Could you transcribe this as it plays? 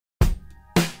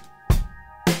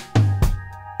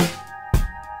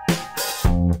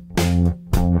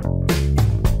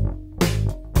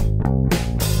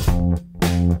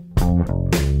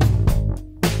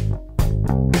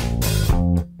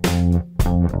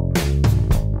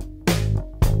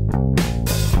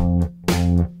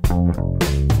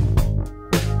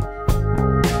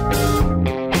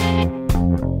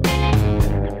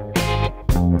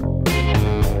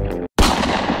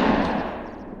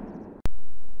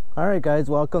All right guys,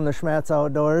 welcome to Schmattz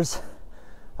Outdoors.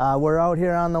 We're out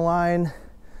here on the line.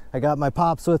 I got my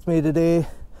pops with me today.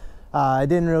 I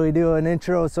didn't really do an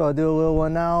intro, so I'll do a little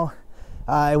one now.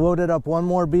 I loaded up one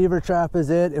more beaver trap as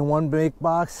it in one big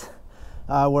box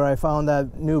where I found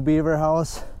that new beaver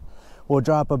house. We'll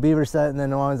drop a beaver set, and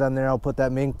then as long as I'm there, I'll put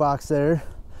that mink box there.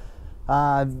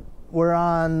 We're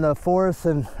on the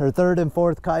third and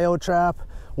fourth coyote trap.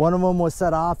 One of them was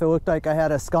set off. It looked like I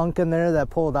had a skunk in there that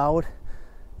pulled out.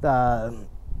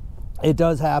 It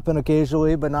does happen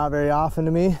occasionally, but not very often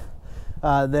to me.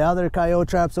 The other coyote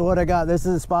trap, so what I got, this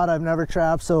is a spot I've never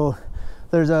trapped. So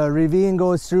there's a ravine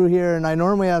goes through here, and I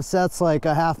normally have sets like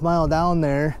a half mile down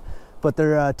there, but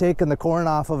they're taking the corn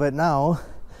off of it now.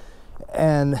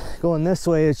 And going this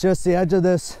way, it's just the edge of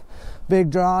this big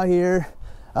draw here.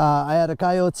 I had a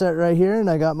coyote set right here,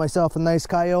 and I got myself a nice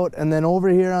coyote. And then over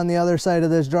here on the other side of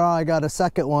this draw, I got a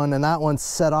second one, and that one's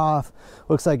set off.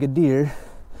 Looks like a deer.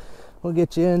 We'll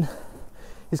get you in.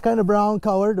 He's kind of brown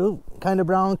colored,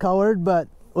 but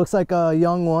looks like a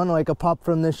young one, like a pup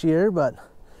from this year, but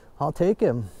I'll take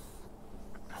him.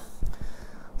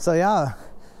 So yeah,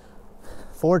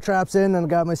 4 traps in and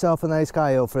got myself a nice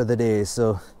coyote for the day.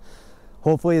 So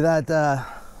hopefully that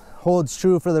holds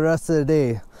true for the rest of the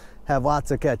day. Have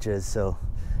lots of catches. So,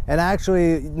 and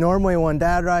actually normally when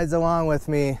Dad rides along with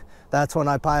me, that's when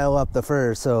I pile up the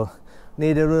fur. So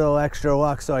needed a little extra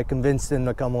luck, so I convinced him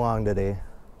to come along today.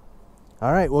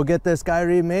 All right, we'll get this guy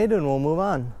remade and we'll move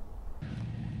on.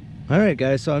 All right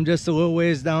guys, so I'm just a little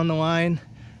ways down the line.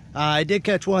 I did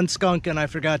catch one skunk, and I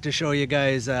forgot to show you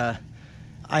guys. I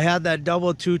had that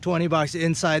double 220 box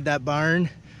inside that barn.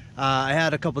 I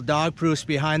had a couple dog proofs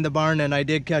behind the barn, and I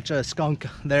did catch a skunk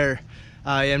there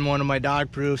in one of my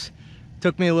dog proofs.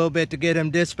 Took me a little bit to get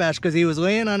him dispatched because he was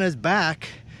laying on his back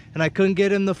and I couldn't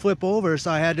get him to flip over,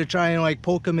 so I had to try and like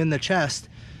poke him in the chest,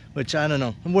 which I don't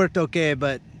know, it worked okay,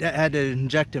 but I had to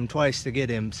inject him twice to get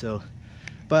him. So,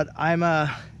 but I'm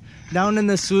down in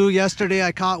the slough. Yesterday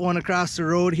I caught one across the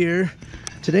road here.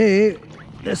 Today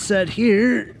this set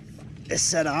here is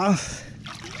set off,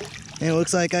 and it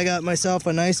looks like I got myself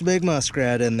a nice big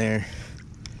muskrat in there.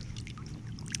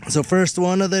 So first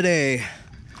one of the day.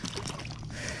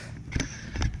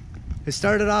 It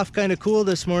started off kind of cool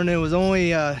this morning. It was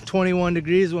only 21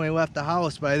 degrees when we left the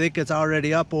house, but I think it's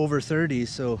already up over 30,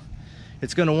 so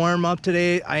it's gonna warm up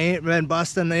today. I ain't been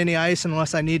busting any ice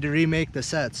unless I need to remake the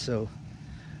sets. So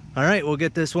all right, we'll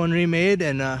get this one remade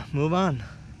and move on.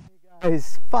 Hey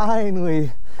guys,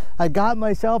 finally I got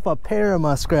myself a pair of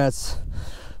muskrats.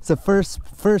 It's the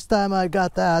first time I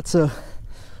got that. So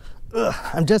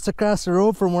I'm just across the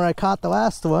road from where I caught the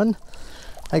last one.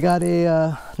 I got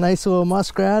a nice little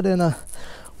muskrat and a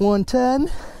 110,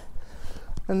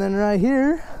 and then right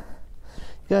here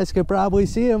you guys could probably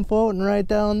see him floating right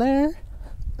down there.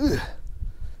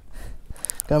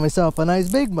 Got myself a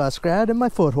nice big muskrat in my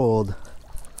foothold.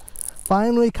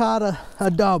 Finally caught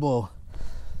a double.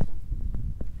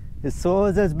 As slow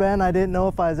as it's been, I didn't know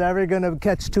if I was ever gonna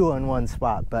catch 2 in one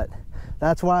spot, but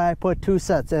that's why I put 2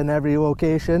 sets in every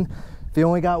location. If you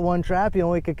only got 1 trap, you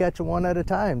only could catch them 1 at a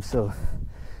time. So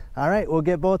all right, we'll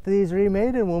get both of these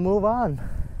remade and we'll move on.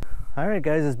 All right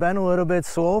guys, it's been a little bit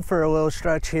slow for a little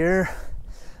stretch here.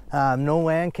 No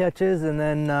land catches, and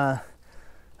then a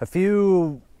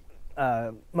few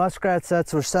muskrat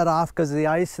sets were set off because of the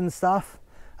ice and stuff.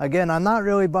 Again, I'm not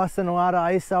really busting a lot of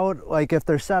ice out. Like if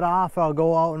they're set off, I'll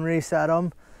go out and reset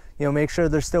them, you know, make sure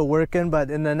they're still working.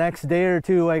 But in the next day or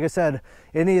two, like I said,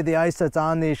 any of the ice that's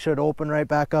on these should open right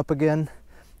back up again.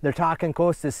 They're talking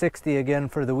close to 60 again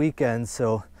for the weekend.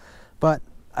 So, but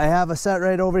I have a set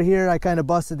right over here. I kind of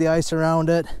busted the ice around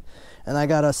it, and I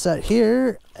got a set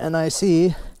here, and I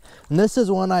see, and this is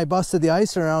one I busted the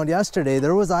ice around yesterday.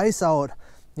 There was ice out,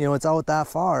 you know, it's out that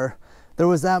far. There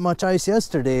was that much ice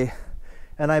yesterday,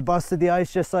 and I busted the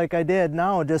ice just like I did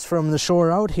now, just from the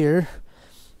shore out here,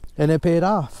 and it paid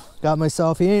off. Got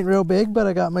myself, he ain't real big, but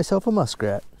I got myself a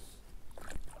muskrat.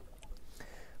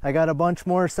 I got a bunch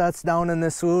more sets down in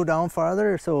this slough down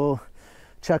farther, so we'll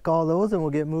check all those and we'll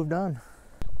get moved on.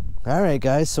 All right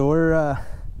guys, so we're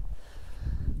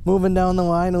moving down the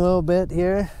line a little bit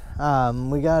here.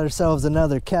 We got ourselves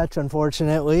another catch,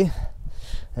 unfortunately,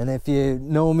 and if you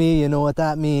know me, you know what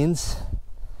that means.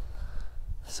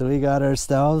 So we got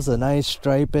ourselves a nice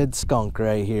striped skunk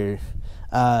right here.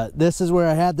 This is where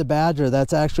I had the badger.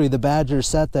 That's actually the badger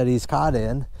set that he's caught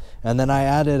in, and then I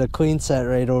added a clean set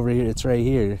right over here. It's right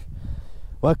here.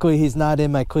 Luckily he's not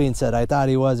in my clean set. I thought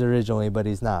he was originally, but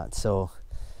he's not. So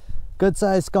good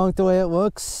sized skunk the way it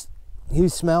looks. He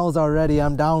smells already.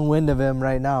 I'm downwind of him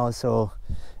right now, so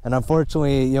And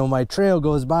unfortunately, you know, my trail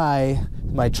goes by,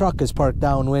 my truck is parked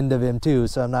downwind of him too,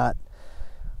 so I'm not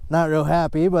real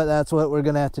happy, but that's what we're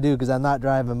gonna have to do because I'm not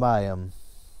driving by him.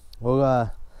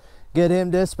 We'll get him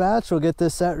dispatched, we'll get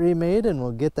this set remade, and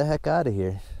we'll get the heck out of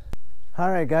here. All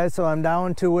right, guys, so I'm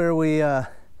down to where we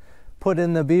put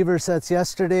in the beaver sets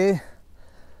yesterday.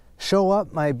 Show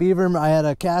up, my beaver, I had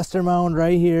a caster mound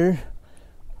right here.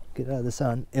 Get out of the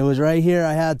sun. It was right here.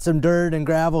 I had some dirt and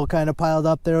gravel kind of piled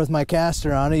up there with my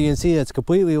caster on it. You can see it's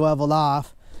completely leveled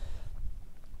off.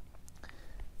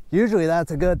 Usually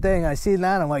that's a good thing. I seen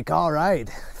that, I'm like, all right,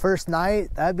 first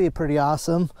night, that'd be pretty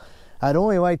awesome. I'd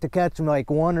only like to catch them like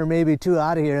 1 or maybe 2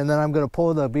 out of here, and then I'm gonna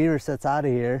pull the beaver sets out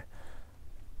of here.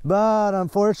 But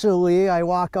unfortunately, I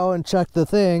walk out and check the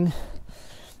thing,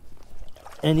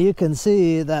 and you can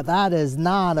see that that is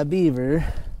not a beaver.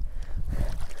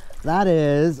 That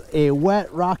is a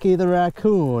wet Rocky the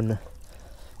raccoon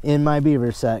in my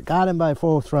beaver set. Got him by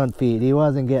both front feet. He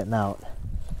wasn't getting out.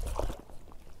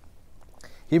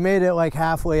 He made it like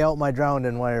halfway out my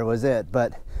drowning wire was it,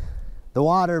 but the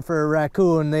water for a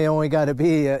raccoon, they only got to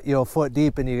be you know, foot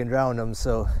deep and you can drown them.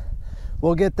 So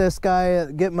we'll get this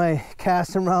guy, get my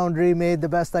caster mound remade the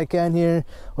best I can here.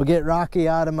 We'll get Rocky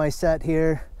out of my set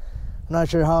here. I'm not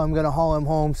sure how I'm gonna haul him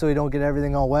home so he don't get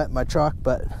everything all wet in my truck,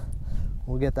 but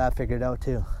we'll get that figured out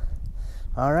too.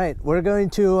 All right, we're going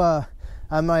to,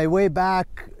 on my way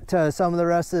back to some of the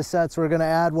rest of the sets, we're gonna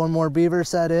add 1 more beaver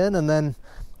set in, and then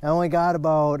I only got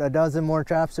about a dozen more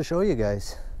traps to show you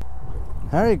guys.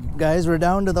 All right, guys, we're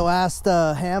down to the last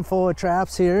handful of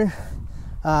traps here.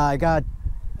 I got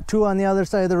 2 on the other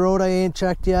side of the road I ain't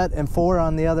checked yet, and 4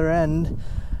 on the other end.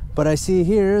 But I see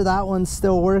here, that one's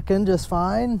still working just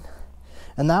fine.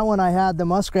 And that one I had the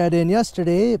muskrat in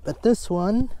yesterday, but this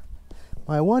one,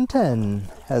 my 110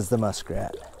 has the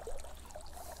muskrat.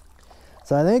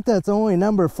 So I think that's only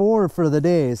number 4 for the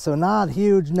day. So not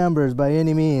huge numbers by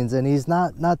any means. And he's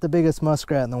not the biggest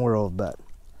muskrat in the world, but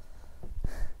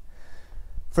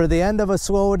for the end of a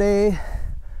slow day,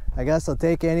 I guess I'll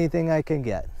take anything I can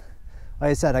get. Like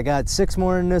I said, I got 6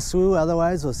 more in this slough.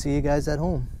 Otherwise, we'll see you guys at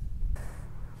home.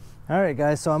 All right,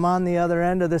 guys, so I'm on the other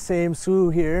end of the same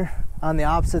slough here, on the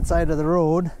opposite side of the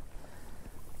road.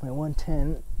 My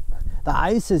 110. The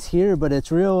ice is here, but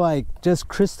it's real like just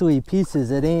crystally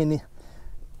pieces. It ain't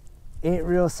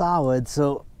real solid,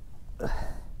 so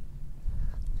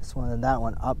just wanted that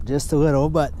one up just a little.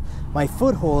 But my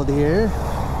foothold here,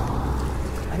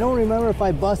 I don't remember if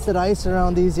I busted ice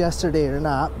around these yesterday or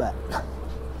not, but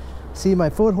see, my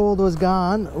foothold was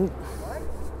gone. Ooh.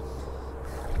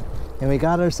 And we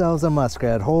got ourselves a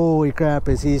muskrat. Holy crap,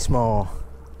 is he small.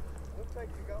 Looks like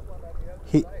you got one on the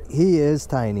other side. He is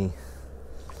tiny.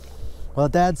 Well,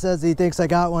 Dad says he thinks I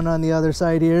got one on the other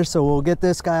side here, so we'll get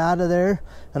this guy out of there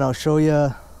and I'll show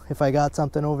you if I got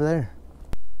something over there.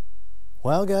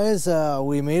 Well, guys,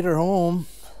 we made her home.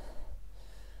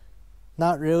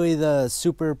 Not really the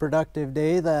super productive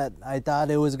day that I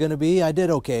thought it was gonna be. I did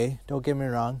okay, don't get me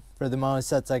wrong. For the amount of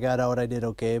sets I got out, I did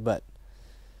okay, but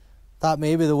thought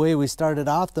maybe the way we started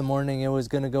off the morning it was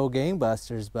gonna go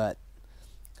gangbusters, but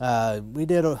we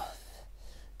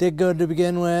did good to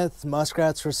begin with.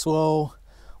 Muskrats were slow.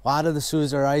 A lot of the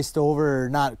sloughs are iced over, or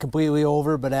not completely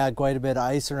over, but had quite a bit of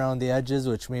ice around the edges,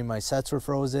 which means my sets were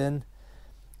frozen.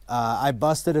 I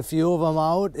busted a few of them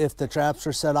out. If the traps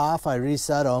were set off, I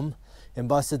reset them and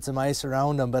busted some ice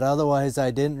around them, but otherwise I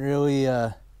didn't really,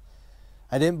 I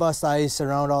didn't bust ice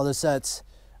around all the sets.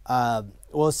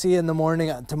 We'll see in the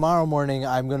morning. Tomorrow morning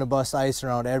I'm going to bust ice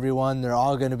around every one. They're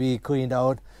all going to be cleaned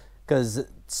out because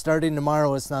starting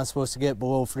tomorrow it's not supposed to get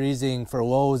below freezing for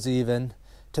lows even.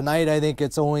 Tonight I think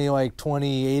it's only like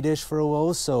 28-ish for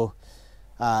lows, so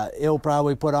it'll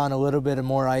probably put on a little bit of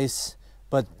more ice,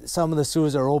 but some of the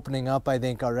sloughs are opening up I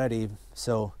think already,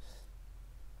 so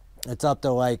it's up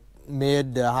to like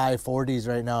mid to high 40s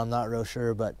right now. I'm not real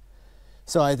sure, but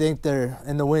so I think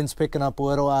and the wind's picking up a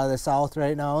little out of the south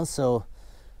right now, so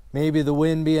maybe the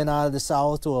wind being out of the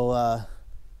south will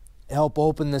help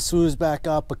open the sloughs back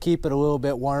up, but keep it a little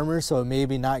bit warmer, so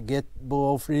maybe not get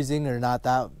below freezing or not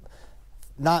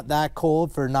that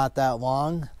cold for not that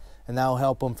long, and that'll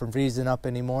help them from freezing up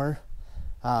anymore.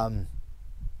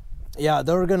 Yeah,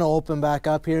 they're gonna open back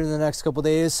up here in the next couple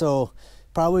days, so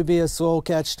probably be a slow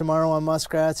catch tomorrow on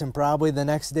muskrats, and probably the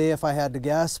next day if I had to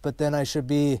guess, but then I should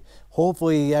be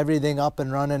hopefully everything up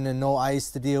and running and no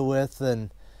ice to deal with,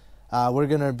 and we're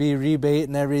gonna be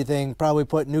rebaiting everything, probably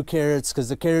put new carrots because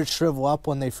the carrots shrivel up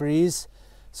when they freeze,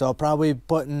 so I'll probably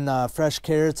putting fresh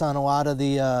carrots on a lot of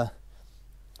the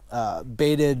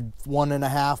baited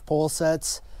 1.5 pole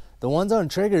sets. the ones on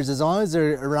triggers, as long as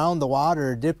they're around the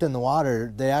water, dipped in the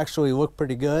water, they actually look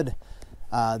pretty good.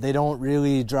 They don't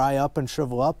really dry up and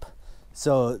shrivel up.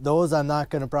 So those I'm not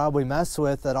going to probably mess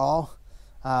with at all.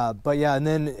 But yeah, and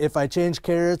then if I change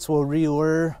carrots, we'll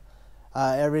re-lure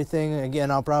everything. Again,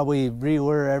 I'll probably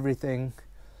re-lure everything.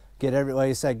 Like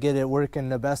I said, get it working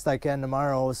the best I can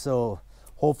tomorrow. So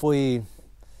hopefully,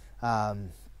 let's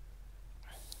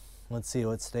see,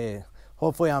 what's today?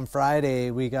 Hopefully on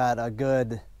Friday we got a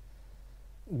good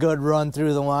run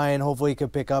through the line. Hopefully you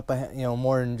could pick up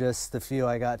more than just the few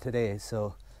I got today.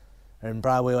 So, and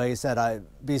probably, like I said, I'd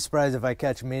be surprised if I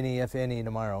catch many, if any,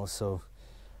 tomorrow. So,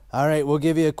 all right, we'll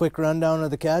give you a quick rundown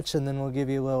of the catch, and then we'll give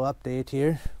you a little update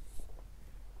here.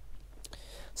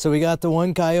 So we got the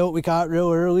one coyote we caught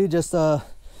real early, just I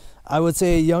would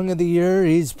say young of the year.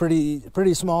 He's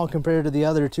pretty small compared to the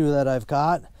other two that I've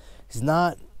caught. He's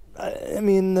not, I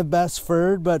mean, the best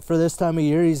furred, but for this time of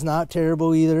year, he's not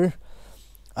terrible either.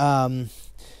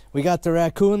 We got the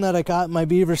raccoon that I caught in my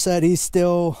beaver set. He's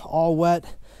still all wet.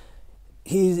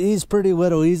 He's pretty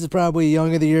little. He's probably a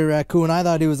young of the year raccoon. I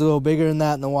thought he was a little bigger than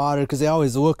that in the water because they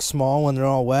always look small when they're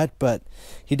all wet, but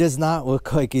he does not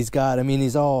look like he's got, I mean,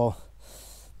 he's all,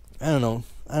 I don't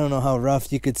know how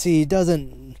rough you could see. He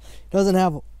doesn't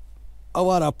have a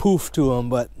lot of poof to him,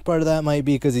 but part of that might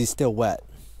be because he's still wet.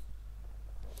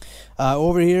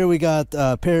 Over here we got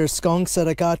a pair of skunks that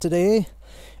I caught today,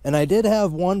 and I did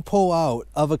have one pull out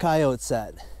of a coyote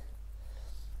set,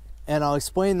 and I'll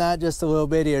explain that just a little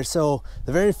bit here. So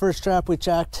the very first trap we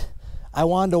checked, I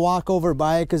wanted to walk over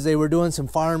by it because they were doing some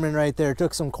farming right there,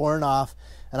 took some corn off,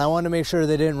 and I wanted to make sure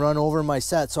they didn't run over my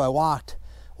set. So I walked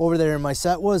over there, and my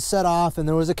set was set off, and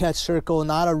there was a catch circle,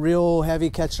 not a real heavy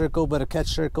catch circle, but a catch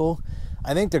circle.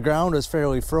 I think the ground was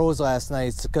fairly froze last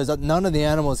night because none of the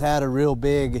animals had a real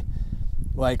big,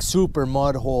 like, super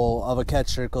mud hole of a catch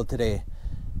circle today.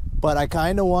 But I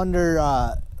kind of wonder,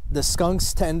 the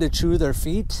skunks tend to chew their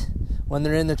feet when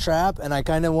they're in the trap, and I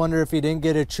kind of wonder if he didn't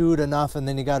get it chewed enough and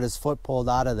then he got his foot pulled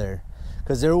out of there,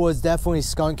 because there was definitely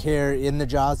skunk hair in the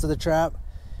jaws of the trap.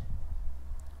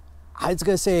 I was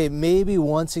gonna say maybe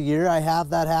once a year I have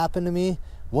that happen to me.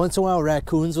 Once in a while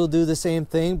raccoons will do the same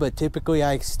thing, but typically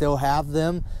I still have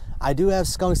them. I do have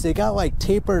skunks. They got like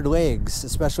tapered legs,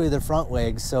 especially their front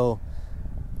legs, so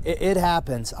it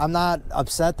happens. I'm not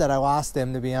upset that I lost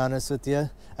them, to be honest with you.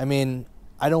 I mean,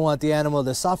 I don't want the animal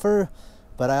to suffer,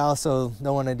 but I also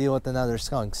don't want to deal with another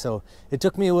skunk. So it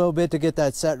took me a little bit to get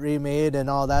that set remade and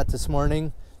all that this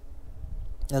morning.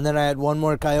 And then I had one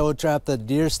more coyote trap that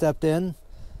deer stepped in.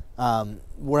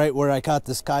 Right where I caught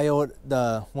this coyote,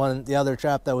 the other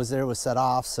trap that was there was set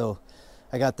off, so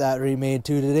I got that remade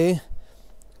too today.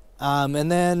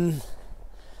 And then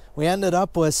we ended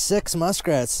up with 6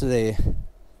 muskrats today.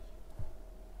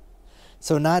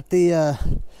 So not the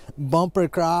bumper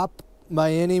crop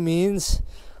by any means.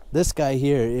 This guy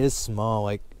here is small.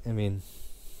 Like, I mean,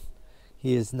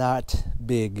 he is not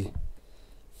big.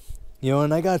 You know,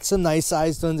 and I got some nice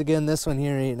sized ones again. This one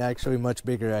here ain't actually much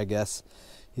bigger, I guess.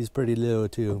 He's pretty little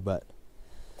too, but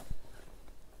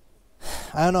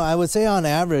I don't know. I would say on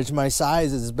average my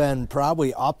size has been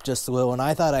probably up just a little, and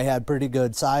I thought I had pretty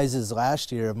good sizes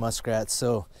last year of muskrats.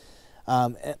 So,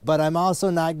 but I'm also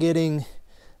not getting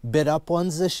bit up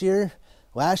ones this year.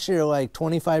 Last year, like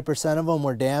 25% of them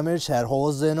were damaged, had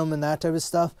holes in them and that type of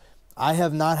stuff. I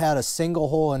have not had a single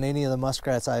hole in any of the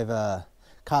muskrats I've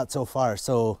caught so far.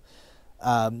 So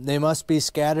they must be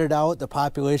scattered out. The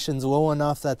population's low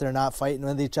enough that they're not fighting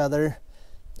with each other.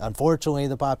 Unfortunately,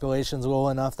 the population's low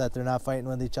enough that they're not fighting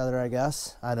with each other, I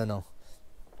guess. I don't know.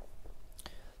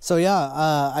 So yeah,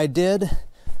 I did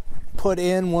put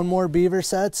in one more beaver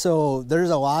set. So there's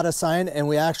a lot of sign, and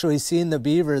we actually seen the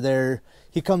beaver there.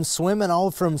 He comes swimming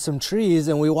out from some trees,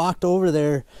 and we walked over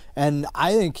there, and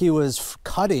I think he was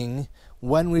cutting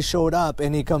when we showed up,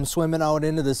 and he comes swimming out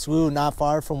into the slough not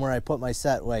far from where I put my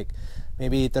set, like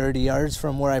maybe 30 yards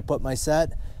from where I put my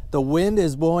set. The wind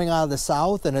is blowing out of the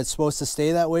south, and it's supposed to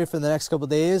stay that way for the next couple of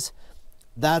days.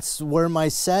 That's where my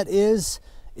set is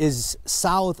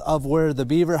south of where the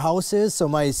beaver house is. So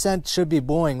my scent should be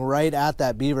blowing right at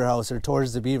that beaver house or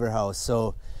towards the beaver house.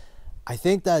 So I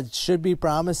think that should be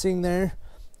promising there.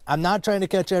 I'm not trying to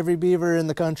catch every beaver in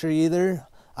the country either.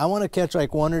 I want to catch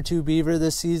like 1 or 2 beaver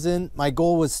this season. My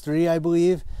goal was 3, I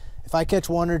believe. If I catch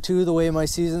 1 or 2 the way my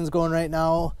season's going right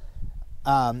now,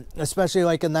 especially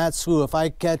like in that slough, if I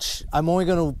catch, I'm only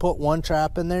going to put 1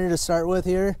 trap in there to start with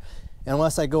here.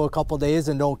 Unless I go a couple days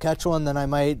and don't catch one, then I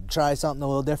might try something a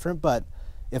little different. But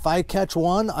if I catch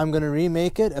 1, I'm going to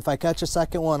remake it. If I catch a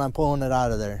second one, I'm pulling it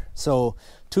out of there. So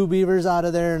 2 beavers out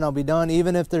of there and I'll be done.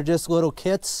 Even if they're just little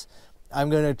kits, I'm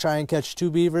going to try and catch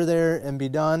 2 beaver there and be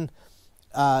done.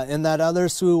 In that other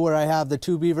slough where I have the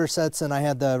 2 beaver sets and I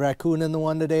had the raccoon in the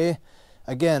one today,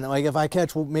 again, like if I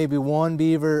catch maybe 1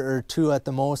 beaver or 2 at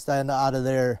the most out of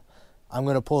there, I'm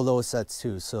going to pull those sets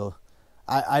too. So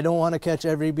I don't want to catch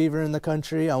every beaver in the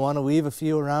country. I want to leave a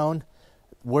few around.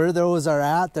 Where those are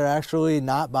at, they're actually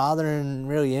not bothering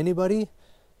really anybody.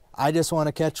 I just want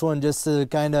to catch one just to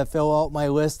kind of fill out my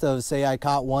list of, say I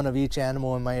caught 1 of each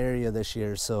animal in my area this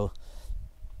year. So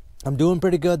I'm doing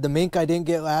pretty good. The mink I didn't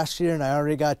get last year, and I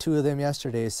already got 2 of them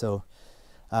yesterday. So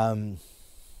yeah,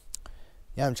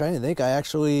 I'm trying to think. I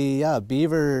actually, yeah,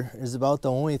 beaver is about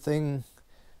the only thing.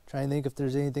 Trying to think if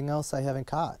there's anything else I haven't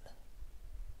caught.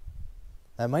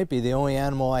 That might be the only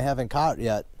animal I haven't caught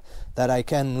yet that I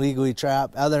can legally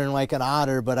trap, other than like an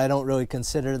otter, but I don't really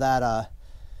consider that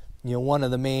you know, one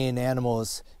of the main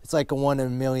animals. It's like a 1 in a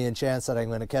million chance that I'm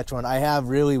going to catch one. I have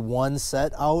really 1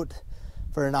 set out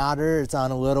for an otter. It's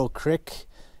on a little creek,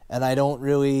 and I don't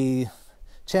really,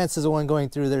 chances of one going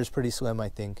through there is pretty slim, I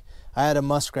think. I had a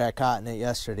muskrat caught in it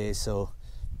yesterday, so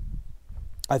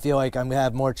I feel like I'm going to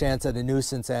have more chance at a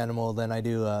nuisance animal than I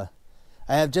do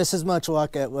I have just as much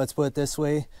luck at, let's put it this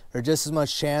way, or just as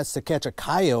much chance to catch a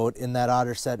coyote in that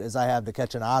otter set as I have to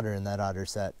catch an otter in that otter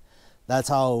set. That's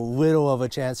how little of a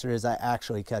chance there is I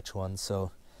actually catch one.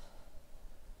 So,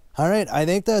 all right, I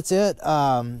think that's it.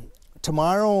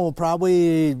 Tomorrow we'll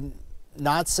probably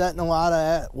not setting a lot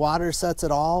of water sets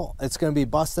at all. It's going to be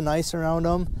busting ice around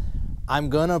them. I'm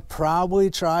going to probably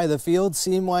try, the fields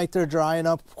seem like they're drying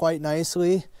up quite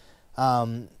nicely.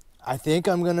 I think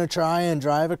I'm going to try and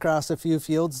drive across a few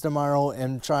fields tomorrow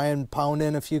and try and pound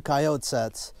in a few coyote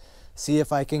sets. See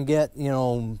if I can get, you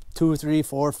know, 2, 3,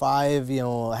 4, 5, you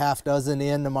know, half dozen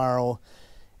in tomorrow.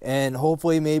 And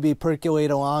hopefully maybe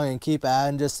percolate along and keep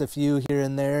adding just a few here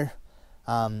and there.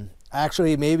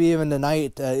 Actually, maybe even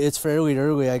tonight, it's fairly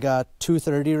early. I got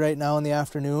 2:30 right now in the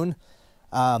afternoon.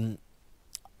 I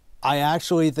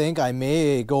actually think I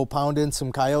may go pound in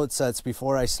some coyote sets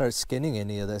before I start skinning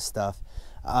any of this stuff.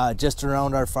 Just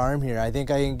around our farm here. I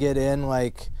think I can get in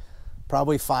like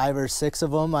probably 5 or 6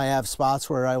 of them. I have spots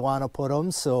where I want to put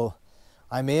them, so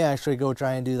I may actually go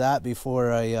try and do that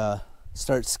before I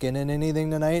start skinning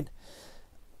anything tonight.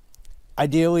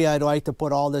 Ideally, I'd like to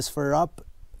put all this fur up,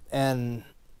 and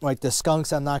like the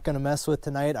skunks I'm not going to mess with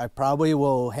tonight. I probably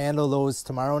will handle those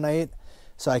tomorrow night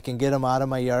so I can get them out of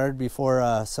my yard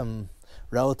before some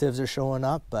relatives are showing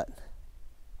up. But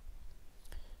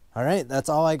all right, that's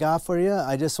all I got for you.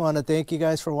 I just want to thank you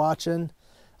guys for watching.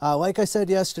 Like I said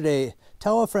yesterday,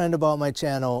 tell a friend about my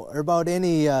channel, or about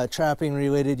any trapping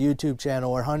related YouTube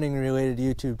channel or hunting related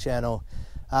YouTube channel.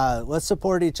 Let's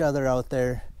support each other out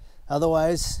there.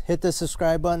 Otherwise, hit the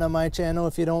subscribe button on my channel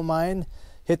if you don't mind.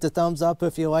 Hit the thumbs up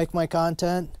if you like my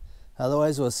content.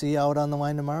 Otherwise, we'll see you out on the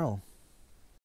line tomorrow.